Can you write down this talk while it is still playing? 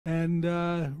And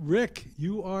Rick,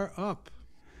 you are up.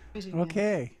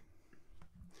 Okay.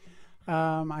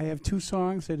 I have two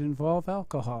songs that involve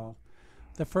alcohol.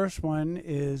 The first one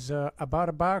is about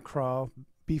a bar crawl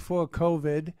before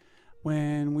COVID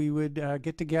when we would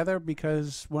get together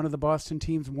because one of the Boston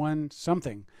teams won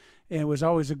something. And it was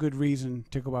always a good reason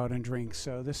to go out and drink.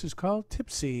 So this is called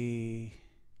Tipsy.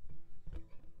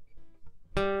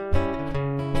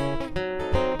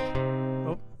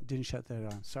 Oh, didn't shut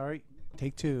that on. Sorry.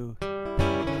 Take two. Fill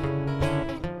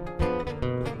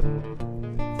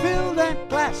that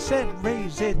glass and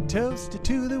raise it, toast it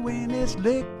to the winners.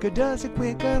 Liquor does it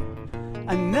quicker.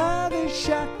 Another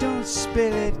shot, don't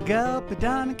spill it. Gulp it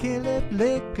down and kill it.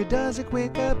 Liquor does it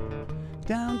quicker.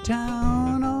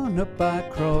 Downtown on a bar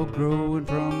crawl, growing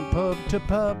from pub to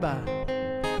pub.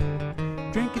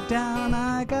 Drink it down,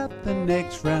 I got the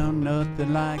next round.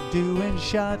 Nothing like doing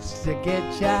shots to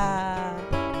get ya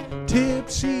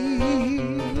tipsy.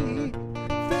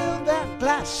 Fill that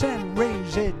glass and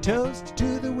raise it, toast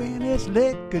to the winners.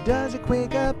 Liquor does it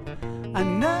quick up.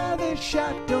 Another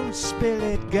shot, don't spill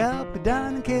it. Gulp it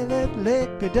down and kill it.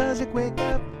 Liquor does it quick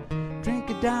up. Drink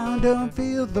it down, don't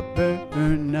feel the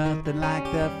burn. Nothing like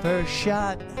the first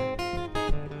shot.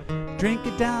 Drink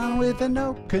it down with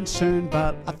no concern,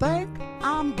 but I think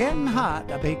I'm getting hot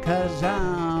because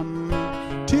I'm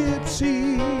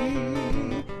tipsy.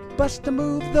 Bust a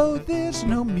move though there's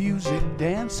no music,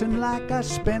 dancing like a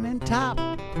spinning top.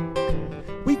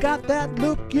 We got that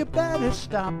look, you better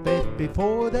stop it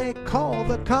before they call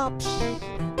the cops.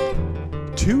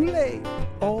 Too late,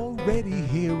 already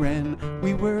here and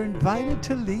we were invited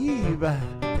to leave.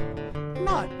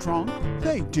 Not drunk,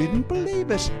 they didn't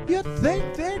believe us. You'd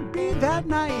think they'd be that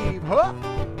naive. Huh?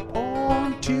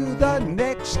 On to the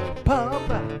next pub.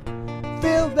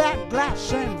 Fill that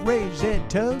glass and raise it,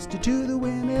 toast it to the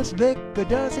winners. Liquor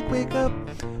does it quick up.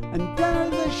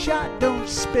 Another shot, don't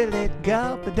spill it.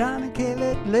 Gulp it down and kill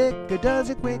it. Liquor does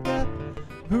it quick up.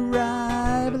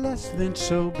 Arrive less than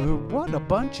sober. What a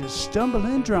bunch of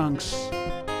stumbling drunks.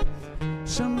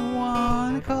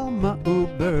 Someone call my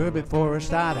Uber before I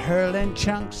start hurling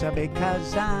chunks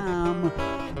because I'm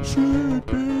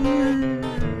sleepy.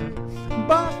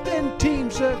 Boston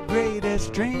team's the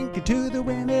greatest. Drinking to the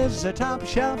winners, a top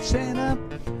shelf center.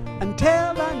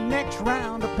 Until the next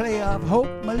round of playoff, hope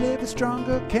my liver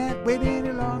stronger. Can't wait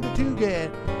any longer to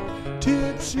get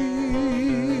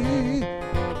tipsy,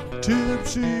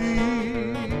 tipsy,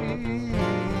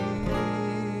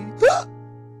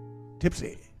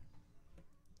 tipsy.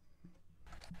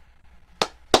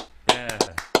 Yeah.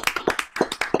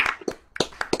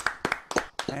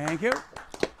 Thank you.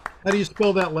 How do you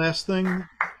spell that last thing?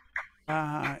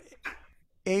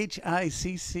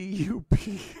 Hiccup.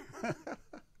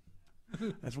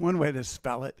 That's one way to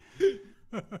spell it.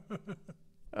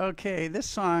 Okay, this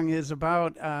song is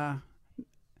about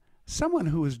someone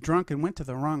who was drunk and went to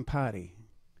the wrong party.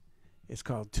 It's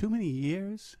called Too Many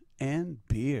Years and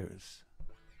Beers.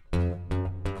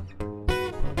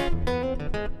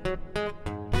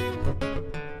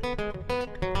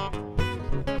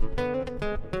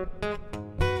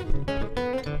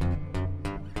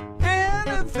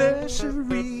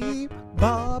 Anniversary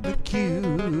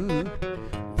barbecue,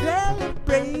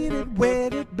 celebrated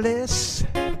wedded bliss.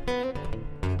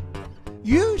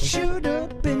 You should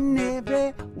have been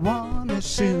everyone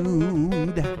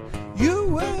assumed. You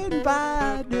were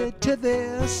invited to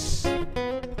this.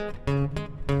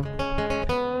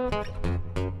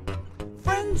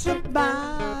 Friends of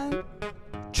mine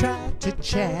tried to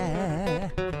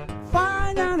chat,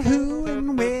 find out who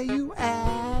and where you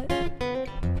at.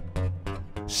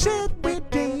 Said we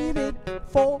dated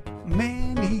for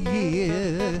many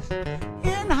years.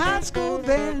 In high school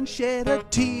then shed a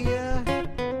tear.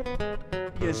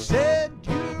 You said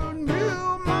you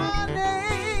knew my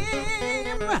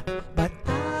name, but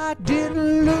I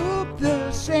didn't look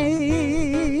the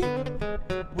same.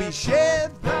 We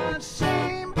shared the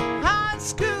same high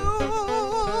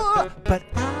school, but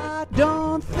I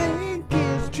don't think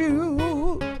it's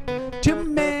true. Too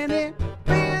many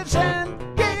beers and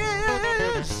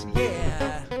beers,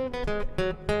 yeah.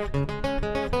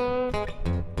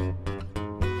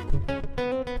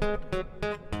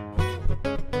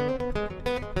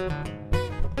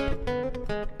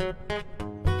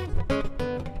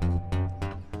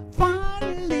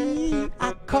 Finally,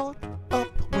 I caught up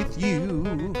with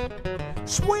you.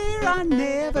 Swear I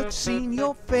never seen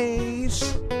your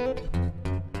face.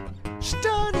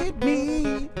 Studied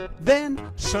me, then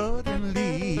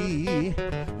suddenly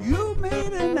you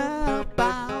made an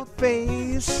about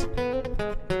face.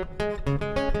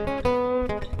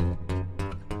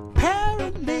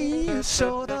 Apparently you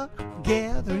saw the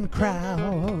gathering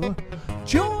crowd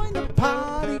Joined the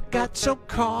party, got so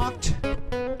caught.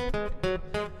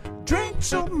 Drank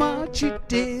so much he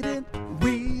didn't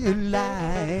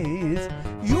realize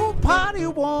your party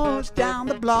was down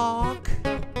the block.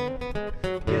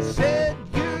 You said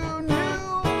you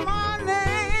knew my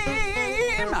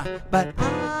name, but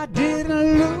I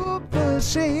didn't look the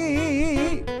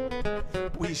same.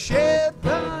 We shared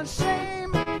the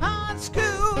same high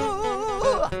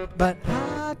school, but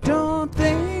I don't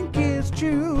think it's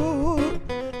true.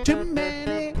 Too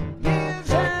many years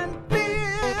and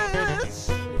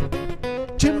beers.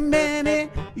 Too many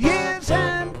years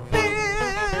and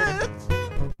beers.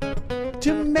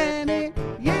 Too many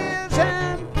years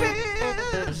and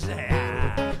beers.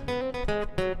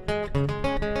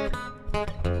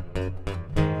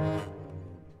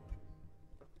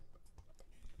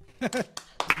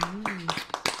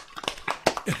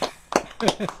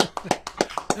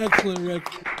 Excellent, Rick.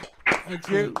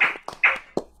 Excellent.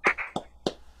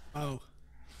 Wow.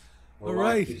 All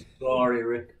right. Sorry,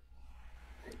 Rick.